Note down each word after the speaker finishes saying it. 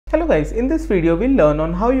Hello guys, in this video we'll learn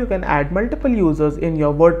on how you can add multiple users in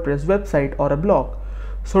your WordPress website or a blog.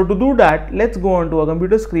 So to do that, let's go onto a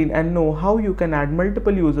computer screen and know how you can add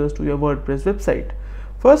multiple users to your WordPress website.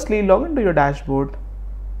 Firstly, log into your dashboard.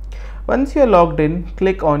 Once you're logged in,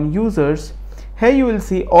 click on users. Here you will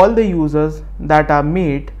see all the users that are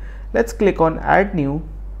made. Let's click on add new.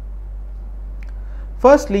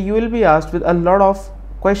 Firstly, you will be asked with a lot of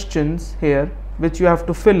questions here which you have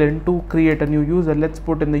to fill in to create a new user. Let's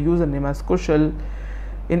put in the username as Kushal.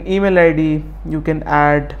 In email ID, you can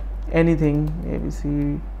add anything,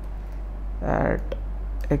 abc at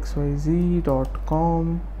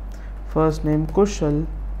xyz.com. First name Kushal.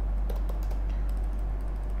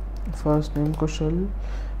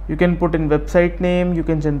 You can put in website name, you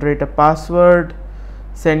can generate a password,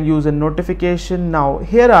 send user notification. Now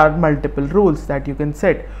here are multiple rules that you can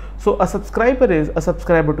set. So a subscriber is a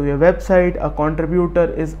subscriber to your website, a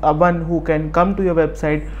contributor is a one who can come to your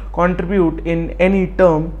website, contribute in any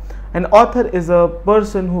term. An author is a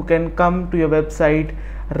person who can come to your website,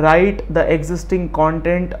 write the existing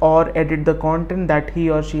content or edit the content that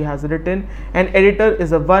he or she has written. An editor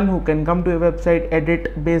is a one who can come to your website,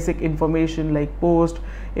 edit basic information like post,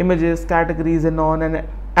 images, categories and on.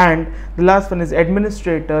 And the last one is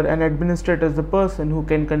administrator. An administrator is the person who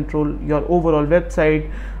can control your overall website,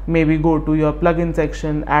 maybe go to your plugin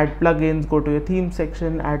section, add plugins, go to your theme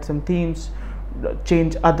section, add some themes,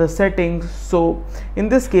 change other settings. So in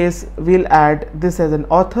this case we'll add this as an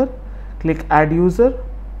author. Click add user.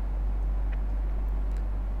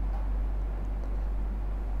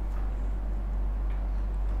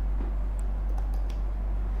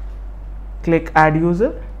 Click add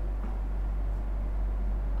user.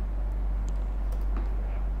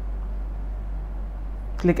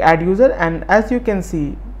 Click add user, and as you can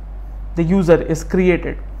see the user is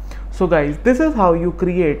created. So guys, this is how you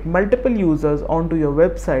create multiple users onto your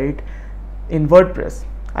website in WordPress.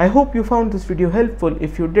 I hope you found this video helpful.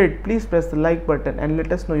 If you did, please press the like button and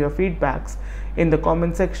let us know your feedbacks in the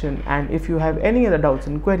comment section. And if you have any other doubts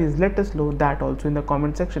and queries, let us know that also in the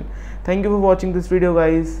comment section. Thank you for watching this video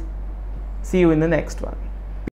guys. See you in the next one.